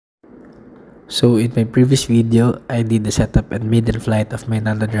So in my previous video, I did the setup and maiden flight of my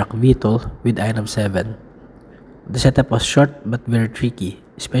nano drak VTOL with inav 7. The setup was short but very tricky,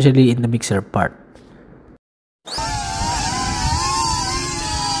 especially in the mixer part.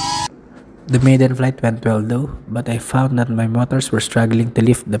 The maiden flight went well though, but I found that my motors were struggling to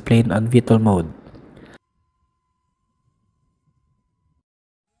lift the plane on VTOL mode.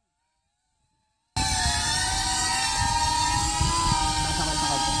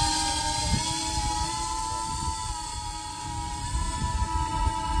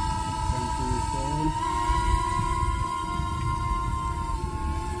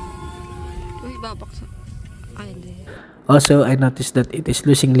 Also, I noticed that it is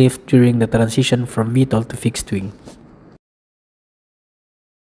losing lift during the transition from VTOL to fixed wing.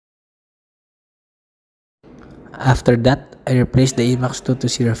 After that, I replaced the Emax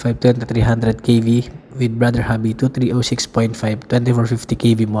 2205 2300 kV with brotherhobby 2306.5 2450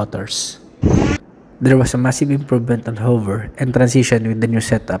 kV motors. There was a massive improvement on hover and transition with the new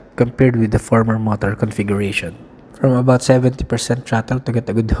setup compared with the former motor configuration. From about 70% throttle to get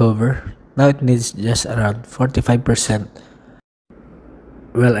a good hover, now it needs just around 45%.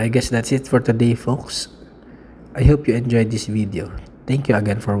 Well, I guess that's it for today, folks. I hope you enjoyed this video. Thank you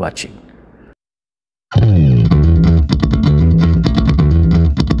again for watching.